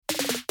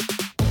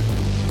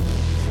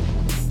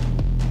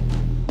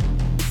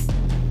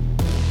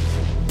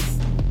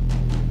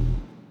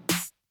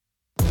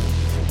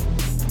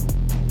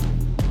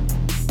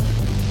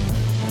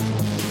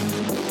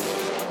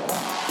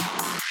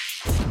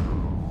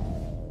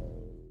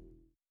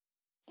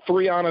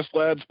Three Honest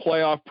Lads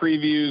playoff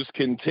previews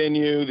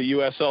continue. The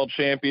USL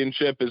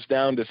Championship is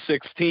down to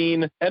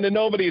 16. And to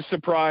nobody's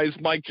surprise,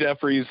 Mike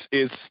Jeffries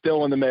is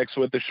still in the mix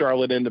with the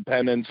Charlotte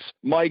Independents.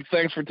 Mike,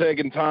 thanks for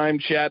taking time,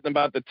 chatting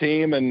about the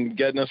team, and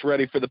getting us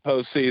ready for the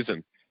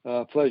postseason.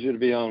 Pleasure to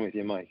be on with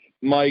you, Mike.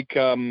 Mike,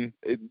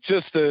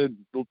 just to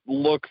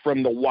look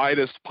from the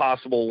widest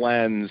possible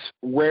lens,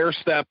 rare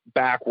step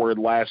backward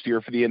last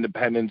year for the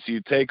Independents.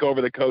 You take over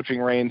the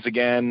coaching reins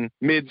again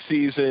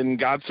mid-season,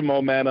 got some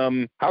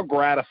momentum. How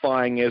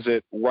gratifying is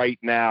it right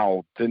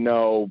now to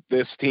know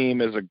this team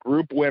is a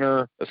group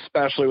winner,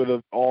 especially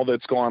with all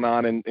that's going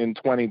on in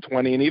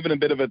 2020 and even a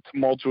bit of a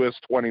tumultuous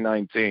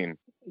 2019?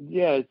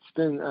 Yeah, it's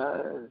been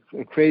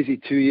a crazy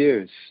 2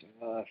 years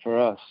for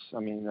us.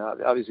 I mean,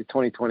 obviously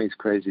 2020 is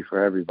crazy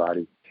for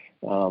everybody.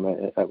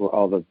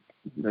 All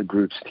the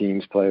groups,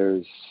 teams,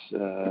 players,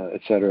 et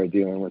cetera,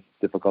 dealing with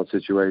difficult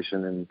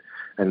situation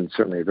and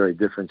certainly a very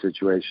different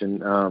situation.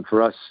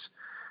 For us,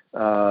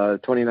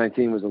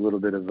 2019 was a little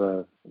bit of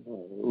a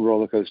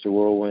roller coaster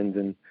whirlwind,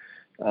 and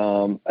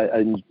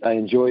I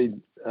enjoyed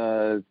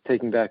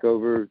taking back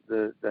over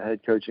the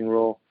head coaching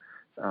role.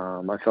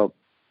 I felt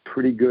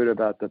pretty good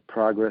about the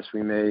progress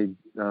we made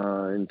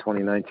in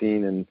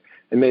 2019 and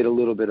made a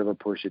little bit of a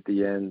push at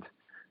the end.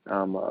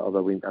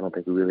 Although I don't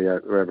think we really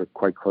were ever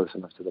quite close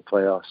enough to the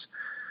playoffs.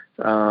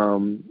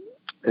 And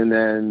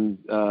then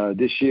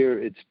this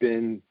year it's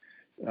been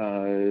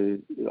a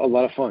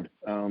lot of fun.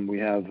 We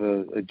have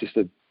just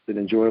an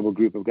enjoyable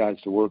group of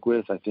guys to work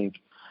with. I think,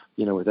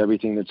 with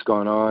everything that's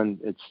gone on,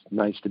 it's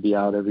nice to be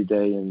out every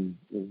day, and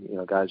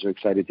guys are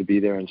excited to be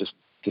there and just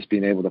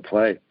being able to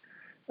play.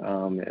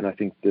 And I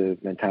think the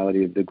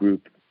mentality of the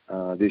group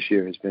this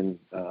year has been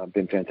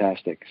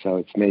fantastic. So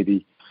it's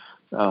maybe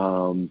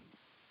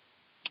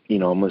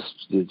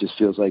almost it just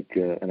feels like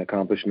an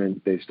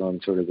accomplishment based on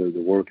sort of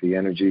the work, the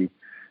energy,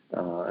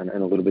 and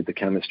a little bit the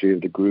chemistry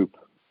of the group,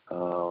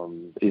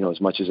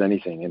 as much as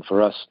anything. And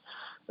for us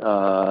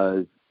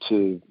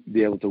to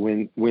be able to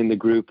win the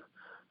group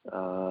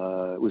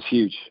was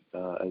huge.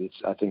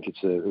 I think it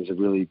was a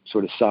really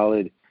sort of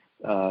solid,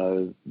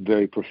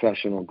 very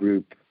professional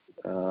group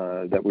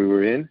that we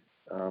were in.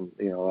 A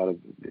lot of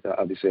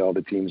obviously all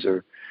the teams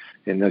are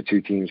in no two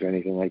teams or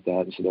anything like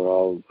that, and so they're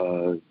all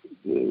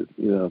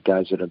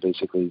guys that are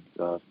basically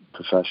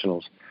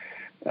professionals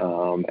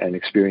and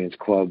experienced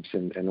clubs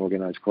and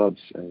organized clubs,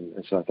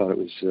 and so I thought it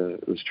was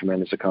a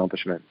tremendous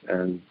accomplishment,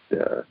 and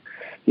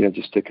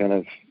just to kind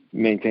of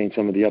maintain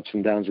some of the ups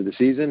and downs of the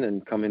season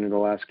and come into the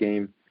last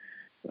game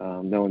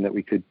knowing that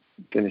we could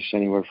finish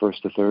anywhere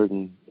first to third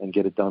and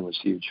get it done was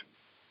huge.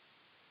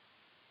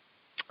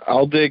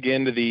 I'll dig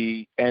into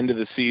the end of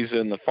the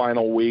season, the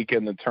final week,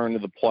 and the turn to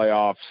the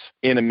playoffs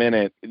in a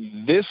minute.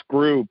 This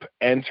group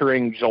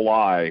entering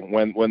July,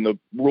 when the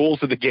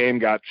rules of the game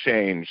got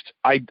changed,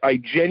 I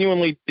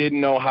genuinely didn't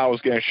know how it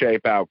was going to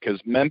shape out because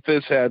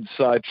Memphis had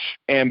such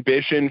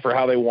ambition for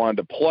how they wanted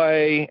to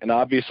play, and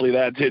obviously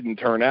that didn't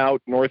turn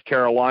out. North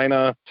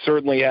Carolina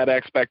certainly had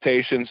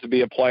expectations to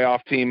be a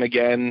playoff team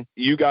again.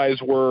 You guys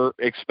were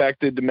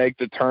expected to make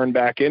the turn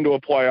back into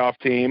a playoff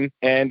team,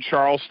 and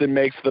Charleston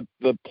makes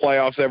the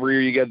playoffs every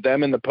year. You get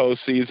them in the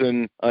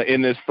postseason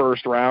in this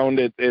first round.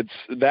 It's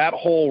that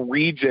whole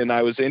region.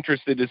 I was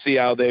interested to see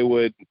how they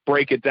would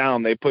break it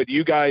down. They put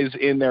you guys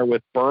in there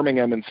with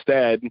Birmingham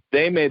instead.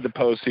 They made the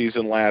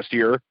postseason last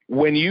year.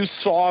 When you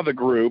saw the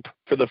group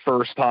for the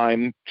first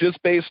time,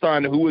 just based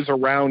on who was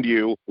around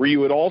you, were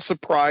you at all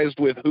surprised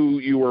with who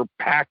you were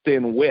packed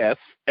in with?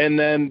 And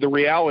then the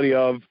reality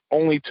of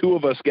only two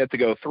of us get to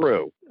go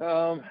through.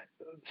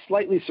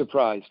 Slightly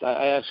surprised.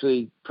 I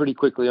actually pretty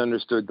quickly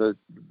understood the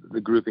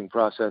grouping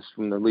process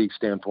from the league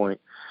standpoint,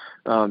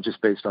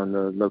 just based on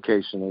the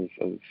location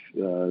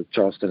of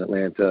Charleston,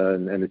 Atlanta,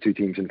 and the two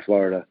teams in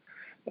Florida,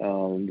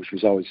 which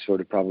was always sort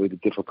of probably the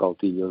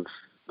difficulty of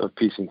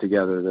piecing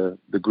together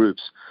the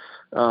groups.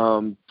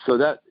 So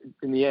that,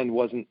 in the end,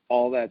 wasn't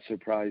all that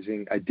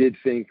surprising. I did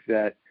think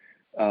that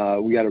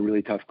we got a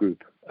really tough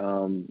group,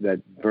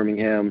 that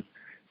Birmingham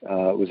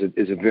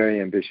is a very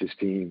ambitious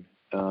team.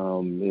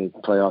 In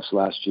playoffs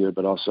last year,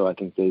 but also I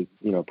think they,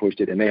 pushed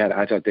it, and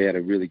I thought they had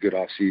a really good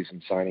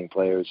offseason signing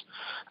players.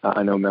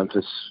 I know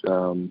Memphis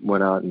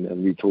went out and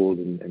retooled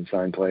and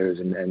signed players,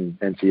 and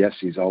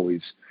NCSC's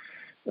always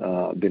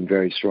been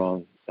very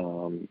strong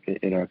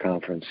in our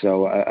conference.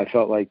 So I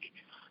felt like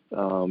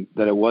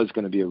that it was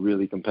going to be a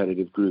really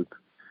competitive group,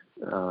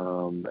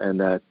 and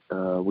that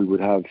we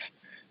would have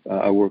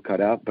our work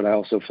cut out. But I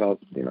also felt,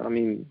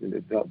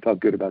 felt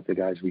good about the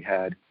guys we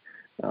had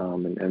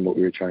and what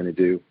we were trying to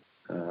do.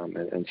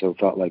 And so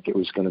felt like it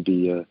was going to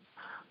be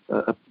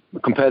a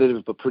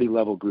competitive but pretty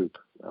level group.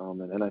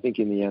 And I think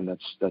in the end,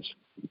 that's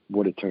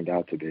what it turned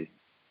out to be.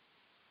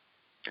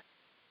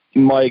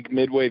 Mike,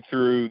 midway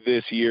through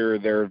this year,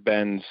 there have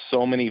been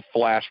so many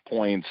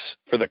flashpoints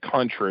for the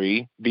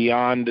country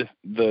beyond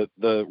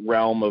the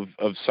realm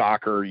of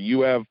soccer.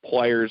 You have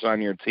players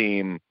on your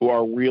team who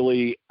are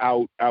really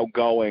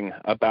outgoing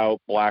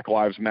about Black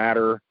Lives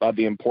Matter, about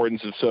the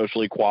importance of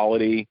social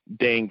equality.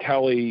 Dane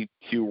Kelly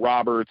Hugh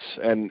Roberts,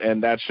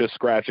 and that's just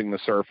scratching the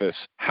surface.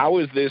 How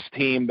has this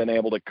team been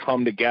able to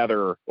come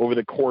together over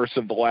the course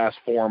of the last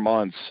 4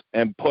 months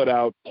and put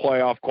out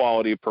playoff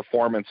quality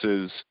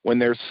performances when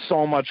there's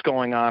so much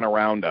going on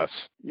around us?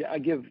 Yeah, I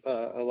give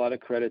a lot of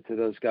credit to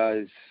those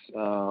guys,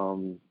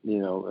 Brandon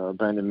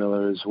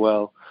Miller as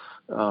well,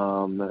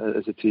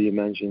 as the two you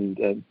mentioned.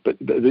 But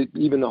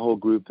even the whole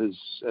group has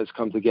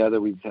come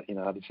together. We've,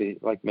 obviously,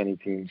 like many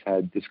teams,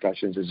 had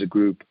discussions as a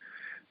group,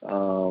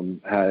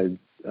 had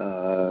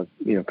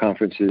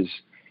conferences.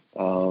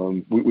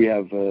 We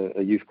have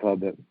a youth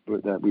club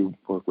that we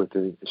work with,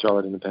 the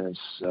Charlotte Independence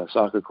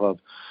Soccer Club,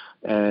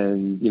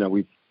 and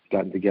we've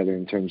gotten together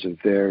in terms of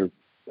their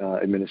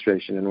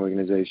administration and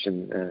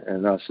organization,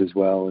 and us as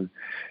well. And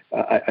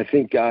I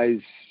think,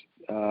 guys,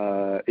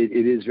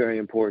 it is very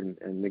important,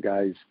 and the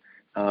guys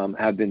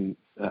have been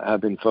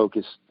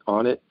focused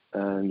on it,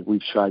 and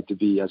we've tried to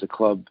be, as a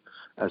club,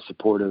 as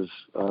supportive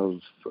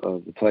of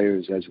the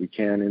players as we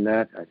can in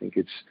that. I think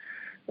it's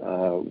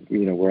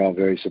we're all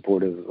very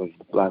supportive of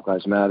Black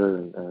Lives Matter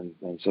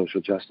and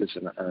social justice,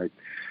 and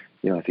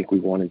I think we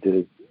wanted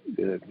to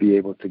be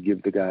able to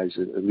give the guys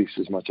at least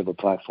as much of a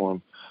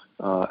platform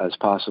as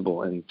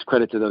possible. And it's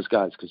credit to those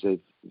guys, because they've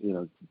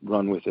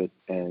run with it,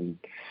 and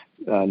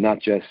not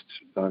just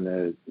on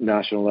a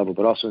national level,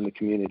 but also in the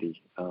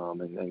community,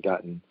 and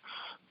gotten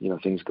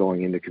things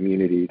going in the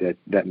community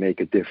that make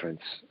a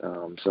difference.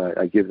 So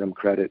I give them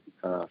credit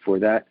for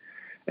that.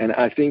 And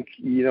I think,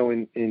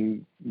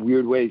 in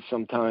weird ways,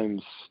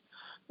 sometimes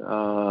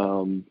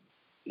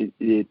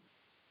they've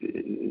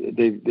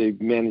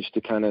managed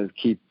to kind of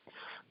keep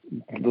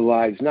the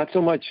lives, not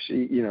so much,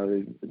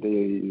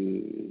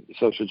 the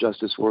social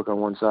justice work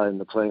on one side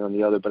and the playing on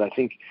the other, but I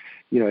think,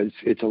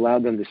 it's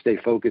allowed them to stay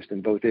focused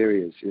in both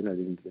areas. They're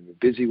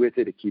busy with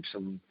it. It keeps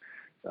them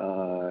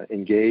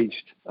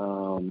engaged.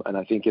 And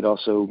I think it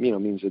also,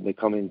 means that they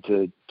come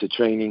into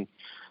training,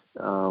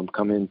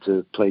 come in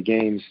to play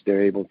games,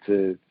 they're able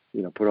to,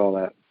 put all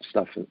that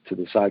stuff to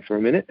the side for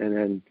a minute and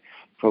then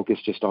focus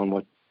just on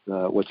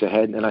what's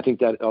ahead. And I think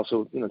that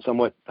also,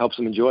 somewhat helps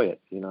them enjoy it.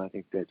 I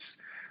think that's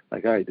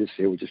like, all right, this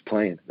year we're just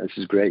playing. This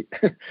is great.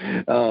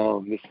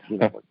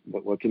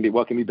 What can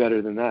be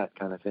better than that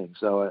kind of thing?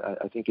 So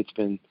I think it's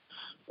been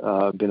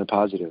a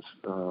positive,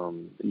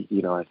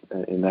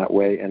 in that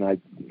way.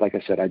 And like I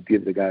said, I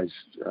give the guys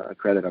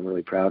credit. I'm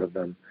really proud of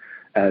them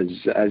as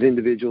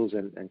individuals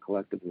and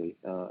collectively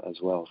as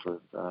well, for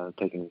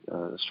taking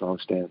a strong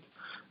stand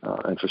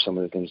and for some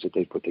of the things that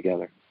they've put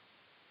together.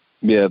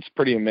 Yeah, it's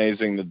pretty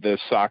amazing that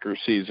this soccer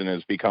season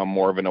has become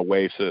more of an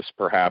oasis,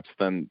 perhaps,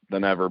 than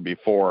ever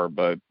before.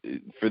 But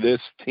for this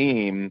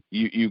team,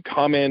 you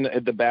come in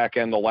at the back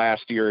end of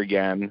last year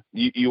again.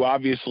 You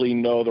obviously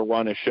know the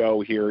run of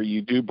show here.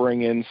 You do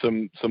bring in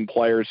some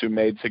players who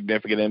made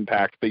significant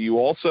impact, but you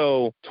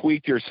also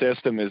tweaked your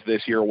system as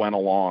this year went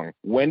along.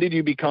 When did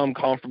you become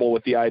comfortable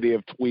with the idea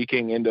of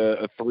tweaking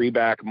into a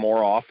 3-back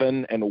more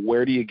often, and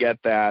where do you get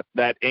that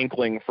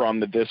inkling from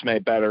that this may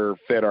better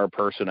fit our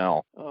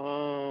personnel?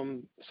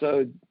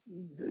 So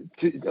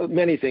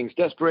many things.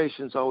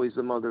 Desperation is always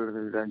the mother of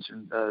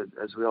invention,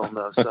 as we all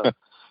know. So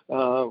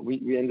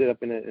we ended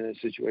up in a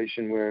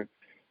situation where,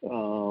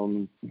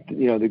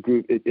 the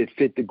group, it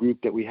fit the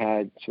group that we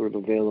had sort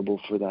of available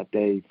for that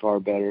day far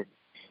better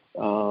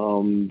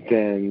than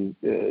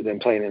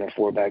playing in a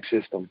 4-back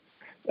system.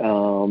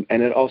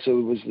 And it also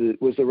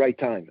was the right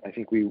time. I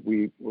think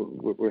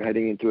we're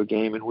heading into a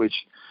game in which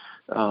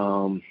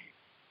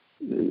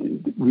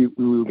we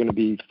were going to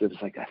be, it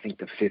was like, I think,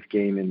 the 5th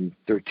game in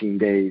 13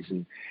 days.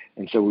 And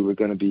so we were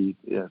going to be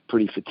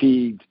pretty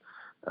fatigued,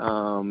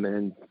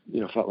 and,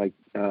 felt like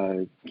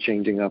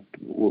changing up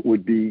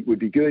would be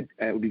good.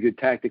 It would be good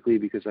tactically,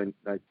 because we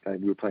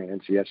were playing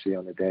NCFC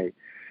on the day,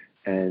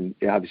 and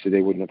obviously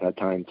they wouldn't have had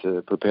time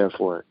to prepare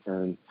for it.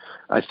 And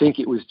I think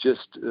it was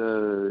just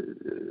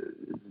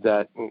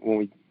that when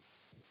we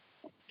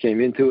came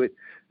into it,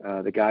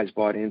 the guys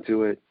bought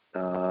into it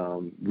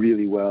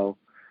really well.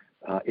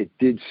 It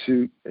did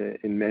suit,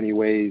 in many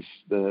ways,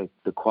 the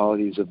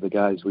qualities of the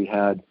guys we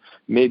had,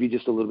 maybe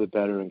just a little bit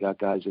better, and got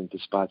guys into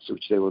spots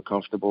which they were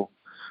comfortable.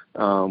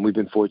 We've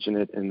been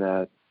fortunate in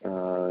that,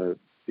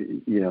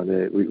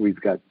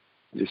 we've got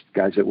just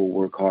guys that will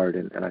work hard.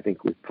 And I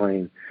think with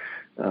playing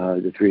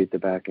the 3 at the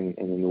back and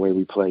in the way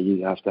we play,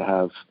 you have to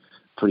have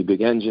a pretty big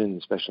engine,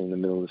 especially in the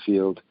middle of the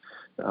field,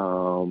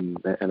 and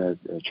a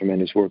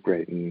tremendous work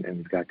rate. And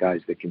we've got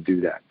guys that can do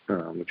that,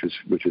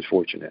 which was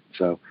fortunate.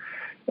 So,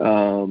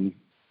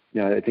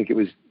 I think it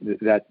was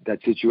that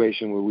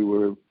situation where we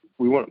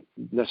weren't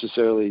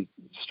necessarily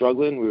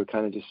struggling. We were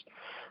kind of just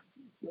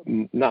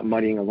not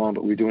muddying along,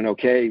 but we were doing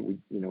okay. We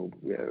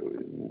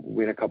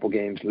win a couple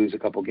games, lose a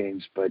couple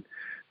games, but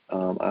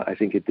I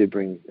think it did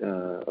bring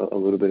a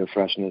little bit of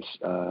freshness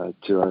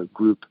to our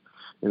group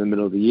in the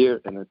middle of the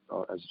year, and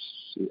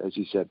as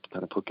you said,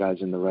 kind of put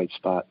guys in the right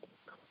spot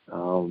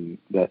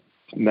that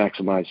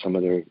maximize some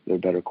of their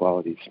better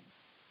qualities.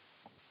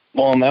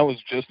 Well, and that was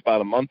just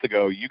about a month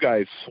ago. You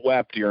guys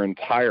swept your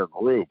entire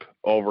group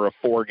over a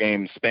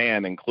 4-game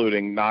span,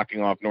 including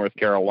knocking off North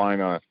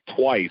Carolina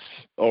twice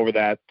over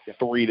that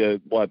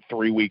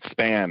 3-week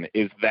span.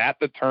 Is that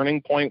the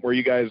turning point where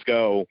you guys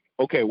go,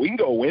 okay, we can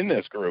go win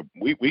this group.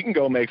 We can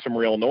go make some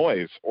real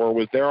noise? Or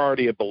was there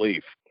already a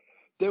belief?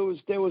 There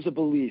was a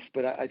belief,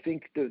 but I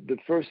think the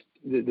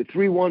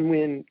 3-1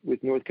 win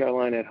with North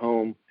Carolina at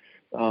home,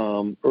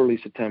 early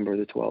September,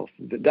 the 12th.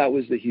 That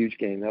was the huge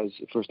game. That was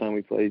the first time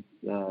we played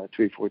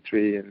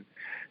 3-4-3,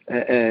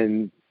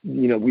 and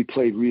we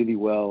played really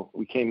well.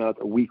 We came out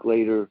a week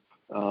later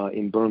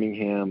in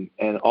Birmingham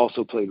and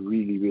also played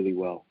really, really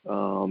well.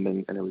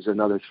 And it was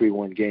another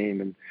 3-1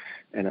 game,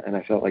 and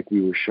I felt like we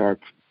were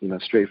sharp,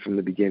 straight from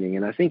the beginning.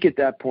 And I think at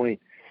that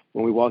point,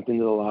 when we walked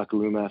into the locker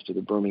room after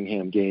the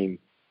Birmingham game,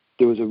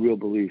 there was a real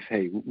belief,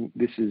 hey,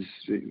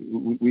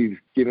 we've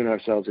given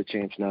ourselves a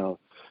chance now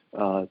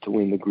to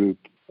win the group,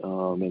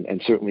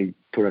 and certainly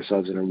put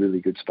ourselves in a really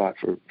good spot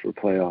for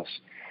playoffs.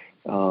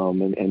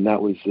 And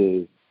that was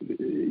a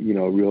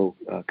real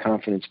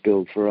confidence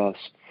build for us.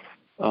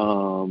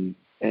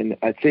 And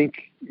I think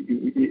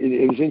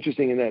it was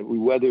interesting in that we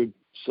weathered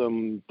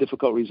some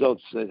difficult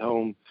results at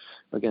home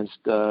against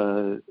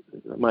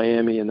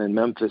Miami and then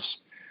Memphis.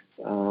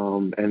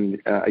 And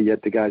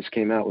yet the guys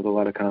came out with a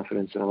lot of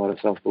confidence and a lot of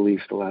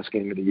self-belief the last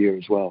game of the year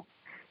as well,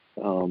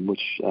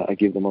 which I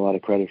give them a lot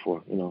of credit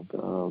for.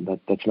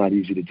 That's not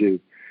easy to do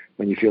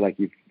when you feel like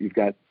you've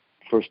got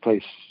first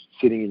place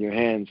sitting in your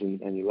hands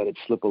and you let it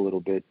slip a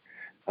little bit,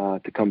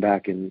 to come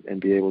back and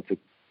be able to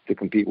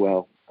compete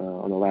well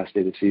on the last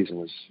day of the season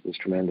was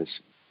tremendous.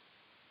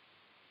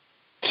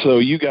 So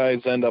you guys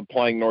end up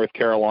playing North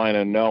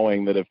Carolina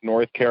knowing that if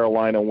North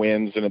Carolina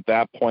wins, and at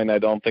that point I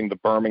don't think the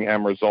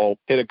Birmingham result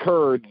had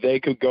occurred, they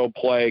could go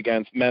play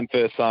against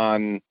Memphis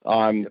on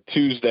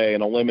Tuesday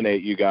and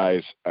eliminate you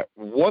guys.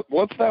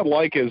 What's that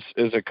like as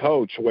a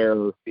coach,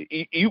 where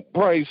you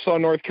probably saw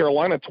North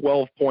Carolina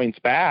 12 points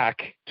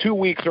back 2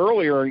 weeks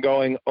earlier and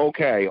going,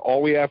 okay,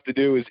 all we have to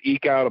do is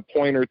eke out a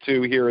point or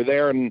two here or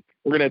there, and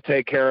we're going to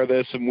take care of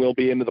this and we'll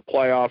be into the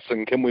playoffs,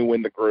 and can we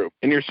win the group?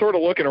 And you're sort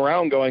of looking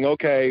around going,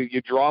 okay,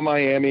 you draw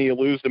Miami, you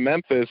lose to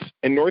Memphis,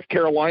 and North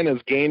Carolina's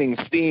gaining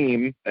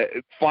steam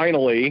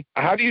finally.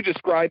 How do you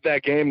describe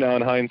that game now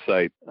in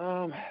hindsight?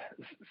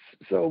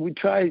 So we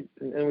tried,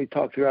 and we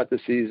talked throughout the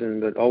season,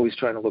 but always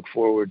trying to look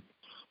forward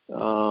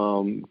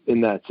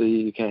in that. So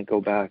you can't go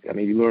back. I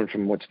mean, you learn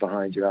from what's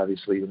behind you,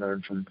 obviously. You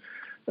learn from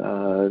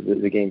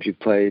the games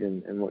you've played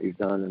and what you've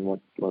done and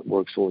what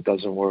works or what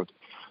doesn't work.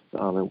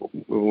 And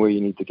where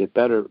you need to get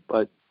better,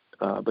 but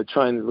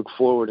trying to look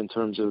forward in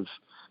terms of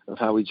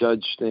how we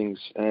judge things.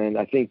 And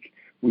I think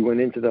we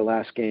went into the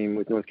last game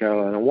with North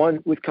Carolina, one,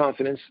 with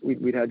confidence.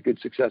 We'd had good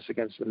success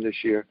against them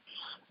this year,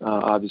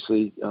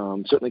 obviously.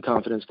 Certainly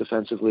confidence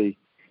defensively.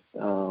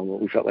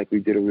 We felt like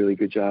we did a really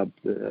good job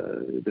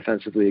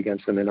defensively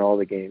against them in all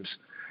the games.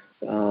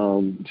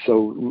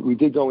 So we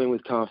did go in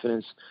with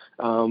confidence.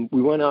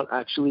 We went out,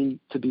 actually,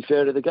 to be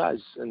fair to the guys,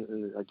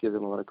 and I give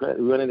them a lot of credit,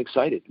 we went in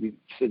excited. We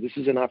said, this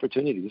is an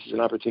opportunity. This is an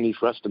opportunity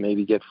for us to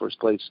maybe get first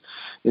place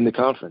in the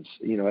conference,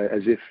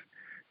 as if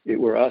it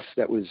were us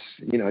that was,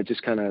 it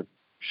just kind of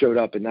showed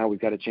up and now we've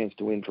got a chance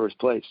to win first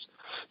place,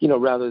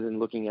 rather than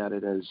looking at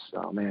it as,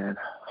 oh man,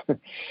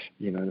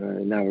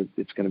 now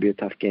it's going to be a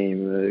tough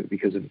game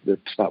because of the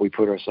spot we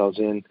put ourselves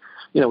in.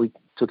 We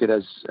took it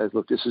as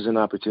look, this is an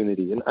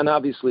opportunity. And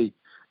obviously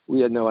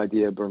we had no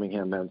idea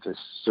Birmingham, Memphis,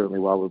 certainly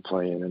while we're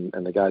playing,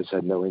 and the guys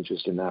had no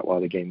interest in that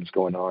while the game was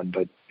going on.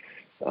 But,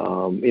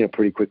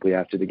 pretty quickly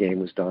after the game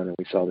was done and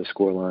we saw the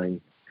scoreline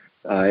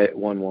at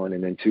 1-1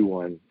 and then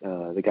 2-1,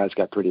 the guys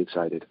got pretty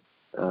excited.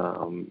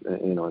 And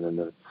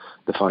then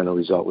the final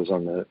result was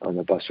on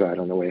the bus ride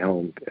on the way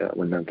home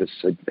when Memphis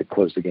had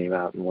closed the game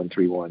out and won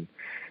 3-1.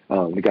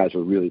 The guys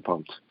were really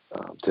pumped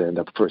to end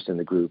up first in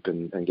the group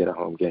and get a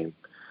home game.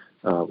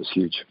 It was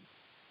huge.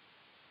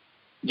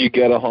 You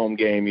get a home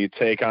game, you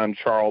take on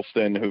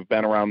Charleston, who've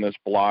been around this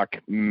block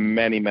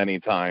many, many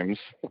times.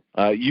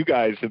 You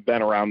guys have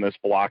been around this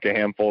block a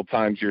handful of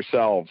times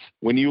yourselves.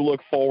 When you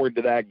look forward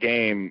to that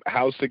game,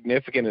 how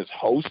significant is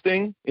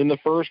hosting in the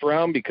first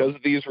round because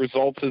of these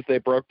results as they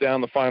broke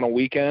down the final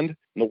weekend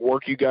and the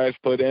work you guys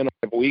put in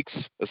 5 weeks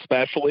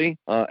especially?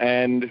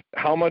 And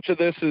how much of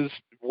this is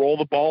roll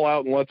the ball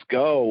out and let's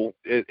go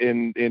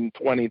in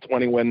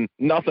 2020 when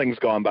nothing's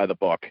gone by the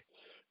book?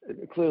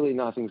 Clearly,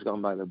 nothing's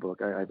gone by the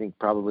book. I think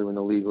probably when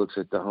the league looks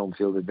at the home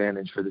field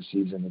advantage for the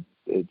season,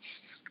 it's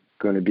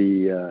going to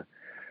be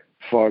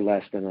far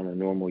less than on a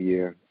normal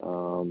year,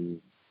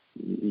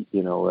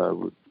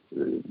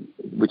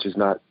 which is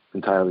not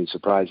entirely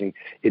surprising.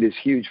 It is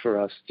huge for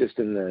us.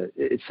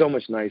 It's so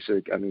much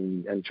nicer. I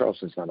mean, and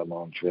Charleston's not a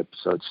long trip,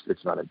 so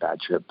it's not a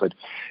bad trip, but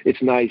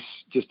it's nice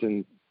just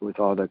with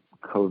all the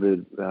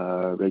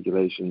COVID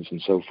regulations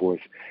and so forth.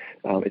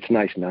 It's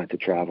nice not to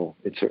travel.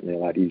 It's certainly a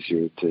lot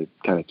easier to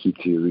kind of keep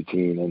to your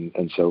routine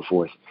and so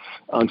forth.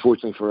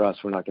 Unfortunately for us,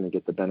 we're not going to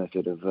get the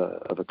benefit of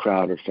a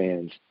crowd or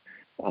fans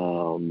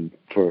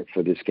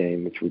for this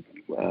game, which would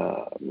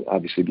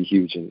obviously be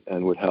huge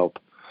and would help.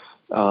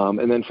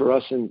 And then for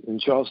us in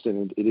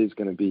Charleston, it is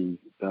going to be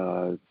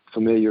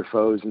familiar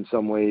foes in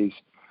some ways.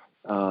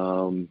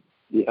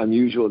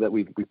 Unusual that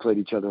we played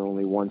each other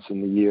only once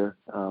in the year,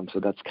 so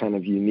that's kind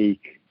of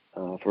unique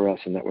for us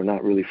in that we're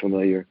not really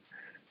familiar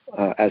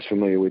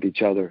with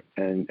each other,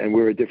 and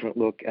we're a different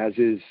look, as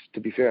is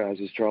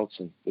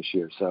Charleston this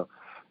year. So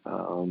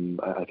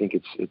I think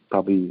it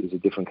probably is a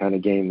different kind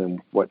of game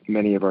than what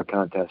many of our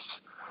contests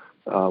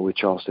with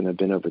Charleston have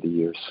been over the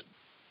years.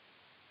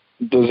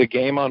 Does a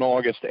game on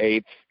August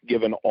 8th,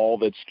 given all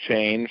that's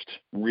changed,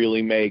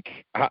 really make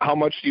 – how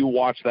much do you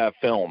watch that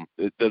film?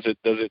 Does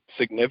it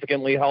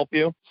significantly help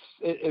you?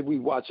 We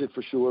watch it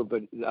for sure,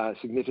 but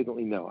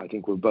significantly, no. I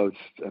think we're both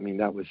 – I mean,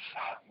 was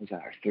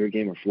that our third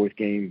game or fourth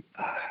game?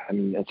 I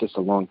mean, that's just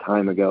a long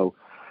time ago,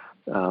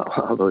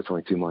 although it's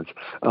only 2 months.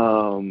 A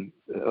long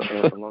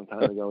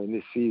time ago in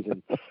this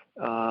season.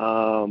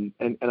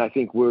 And I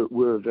think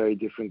we're a very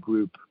different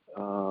group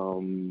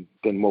than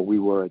what we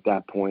were at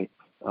that point.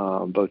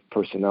 Both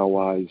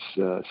personnel-wise,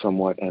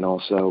 somewhat, and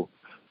also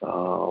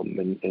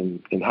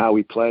in how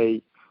we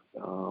play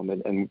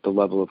and the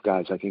level of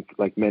guys. I think,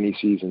 like many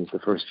seasons, the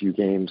first few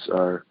games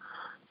are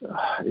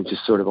it's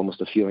just sort of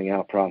almost a feeling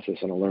out process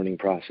and a learning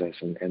process,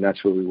 and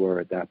that's where we were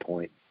at that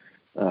point,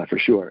 for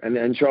sure.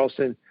 And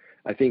Charleston,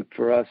 I think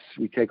for us,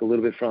 we take a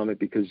little bit from it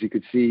because you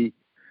could see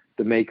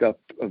the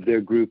makeup of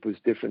their group was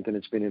different than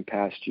it's been in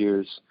past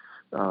years.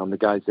 The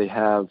guys they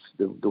have,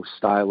 the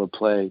style of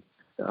play,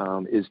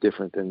 is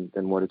different than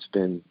what it's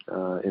been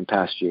in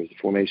past years. The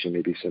formation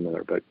may be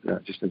similar, but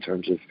just in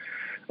terms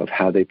of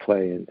how they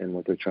play and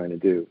what they're trying to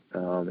do.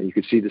 And you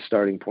could see the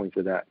starting point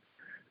of that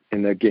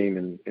in their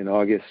game in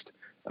August.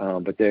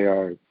 But they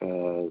are,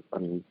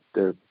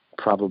 they're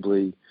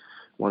probably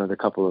one of the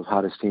couple of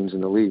hottest teams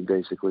in the league,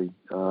 basically,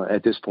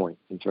 at this point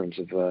in terms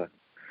of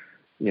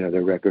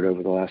their record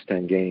over the last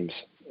 10 games.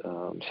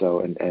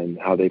 And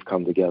how they've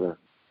come together.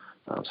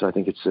 So I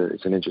think it's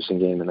an interesting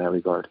game in that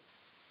regard.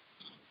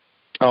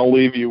 I'll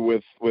leave you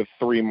with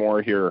 3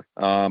 more here.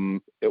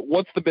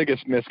 What's the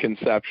biggest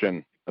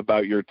misconception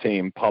about your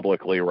team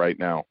publicly right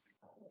now?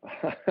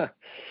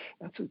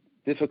 That's a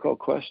difficult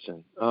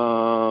question.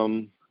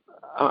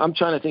 I'm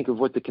trying to think of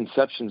what the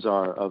conceptions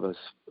are of us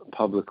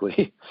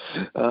publicly.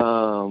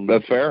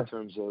 That's fair.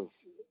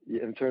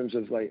 In terms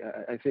of like,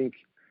 I think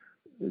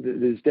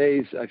there's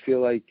days I feel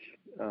like,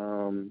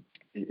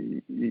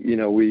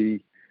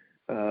 we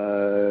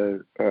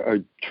are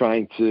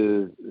trying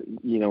to,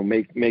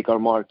 make our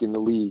mark in the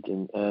league.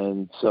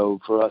 And so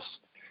for us,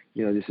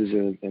 this is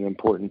an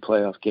important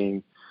playoff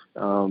game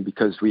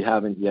because we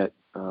haven't yet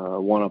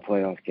won a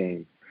playoff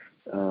game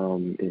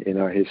in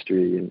our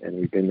history, and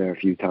we've been there a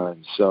few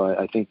times. So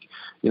I think,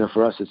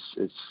 for us,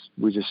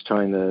 we're just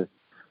trying to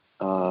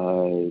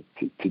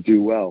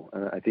do well.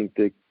 I think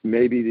that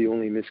maybe the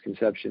only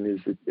misconception is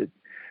that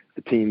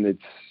the team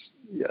that's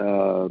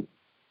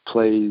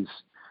plays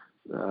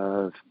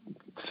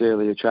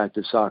fairly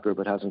attractive soccer,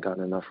 but hasn't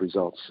gotten enough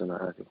results. And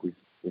I think we,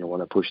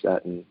 want to push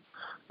that and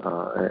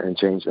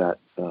change that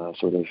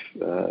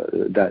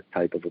that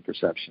type of a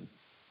perception.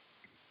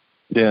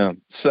 Yeah.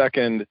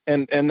 Second,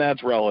 and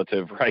that's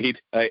relative, right?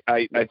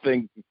 I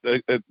think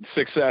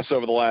success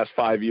over the last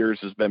 5 years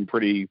has been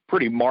pretty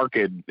marked.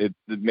 It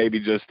maybe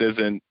just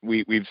isn't.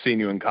 We've seen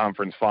you in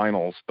conference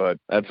finals, but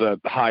that's a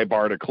high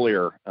bar to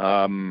clear.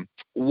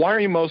 Why are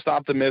you most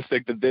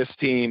optimistic that this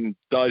team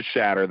does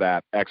shatter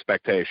that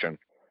expectation?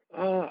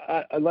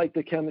 I like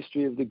the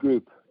chemistry of the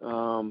group.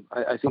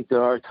 I think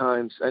there are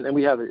times, and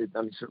we have.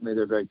 Certainly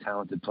they're very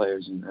talented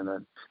players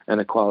and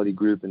a quality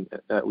group, and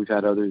we've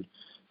had other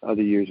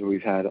years where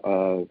we've had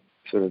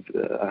sort of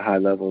a high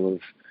level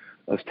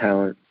of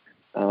talent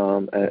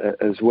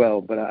as well.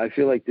 But I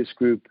feel like this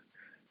group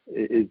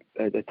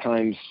at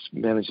times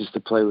manages to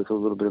play with a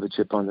little bit of a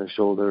chip on their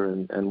shoulder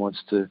and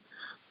wants to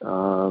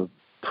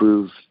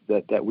prove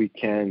that we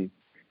can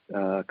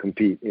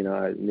compete.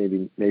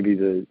 Maybe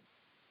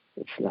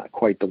it's not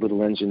quite the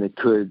little engine that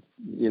could,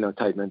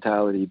 type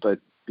mentality, but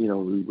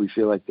we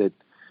feel like that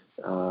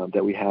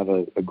we have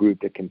a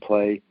group that can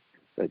play,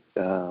 that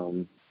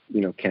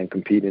can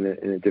compete in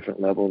a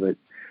different level. That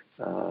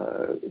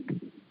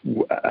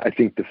I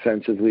think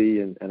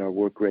defensively and our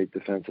work rate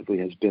defensively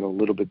has been a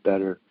little bit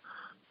better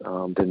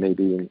than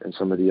maybe in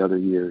some of the other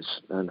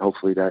years, and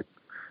hopefully that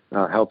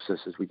helps us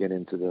as we get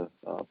into the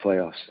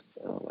playoffs.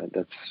 And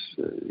that's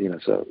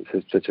so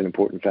it's such an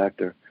important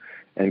factor,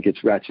 and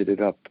gets ratcheted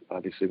up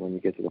obviously when we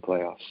get to the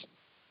playoffs.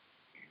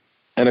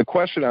 And a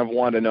question I've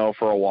wanted to know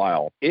for a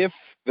while: if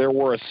there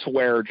were a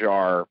swear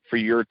jar for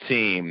your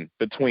team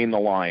between the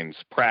lines,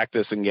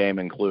 practice and game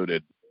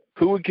included,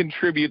 who would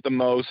contribute the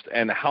most,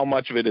 and how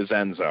much of it is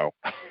Enzo?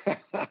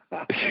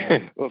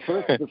 Well,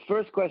 the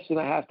first question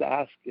I have to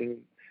ask,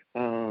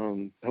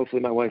 and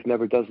hopefully my wife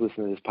never does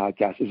listen to this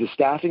podcast, is the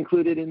staff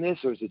included in this,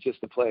 or is it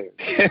just the players?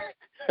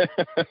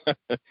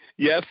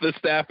 Yes, the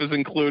staff is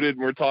included.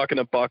 We're talking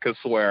a buck a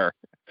swear.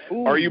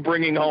 Ooh. Are you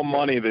bringing home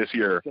money this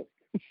year?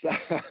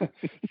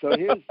 So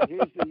here's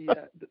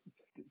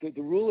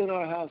the rule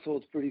our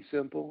household is pretty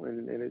simple,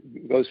 and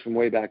it goes from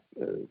way back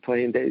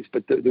playing days.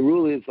 But the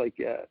rule is like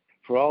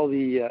for all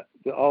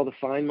the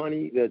fine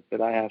money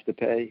that I have to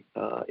pay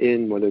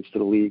whether it's to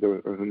the league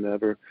or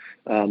whomever,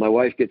 my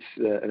wife gets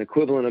an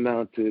equivalent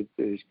amount to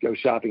go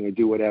shopping or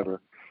do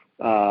whatever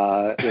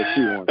that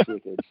she wants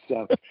with it.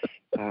 So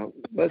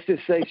let's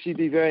just say she'd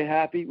be very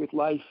happy with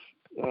life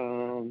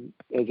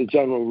as a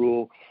general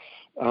rule.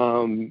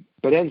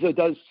 But Enzo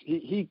does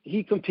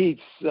he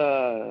competes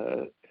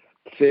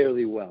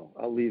fairly well.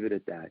 I'll leave it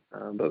at that.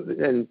 But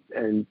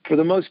for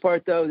the most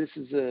part, though, this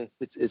is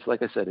it's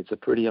like I said, it's a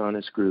pretty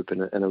honest group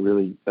and a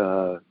really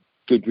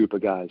good group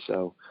of guys.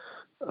 So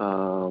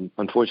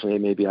unfortunately,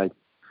 maybe I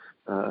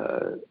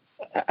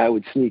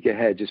would sneak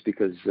ahead just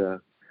because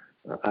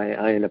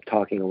I end up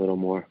talking a little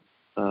more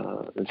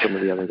than some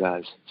of the other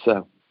guys.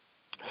 So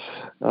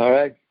all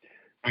right.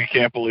 We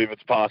can't believe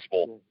it's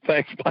possible.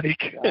 Thanks,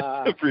 Mike.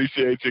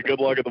 Appreciate you. Good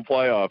luck at the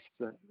playoffs.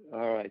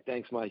 All right.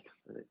 Thanks, Mike.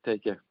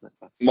 Take care.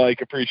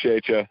 Mike,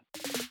 appreciate you.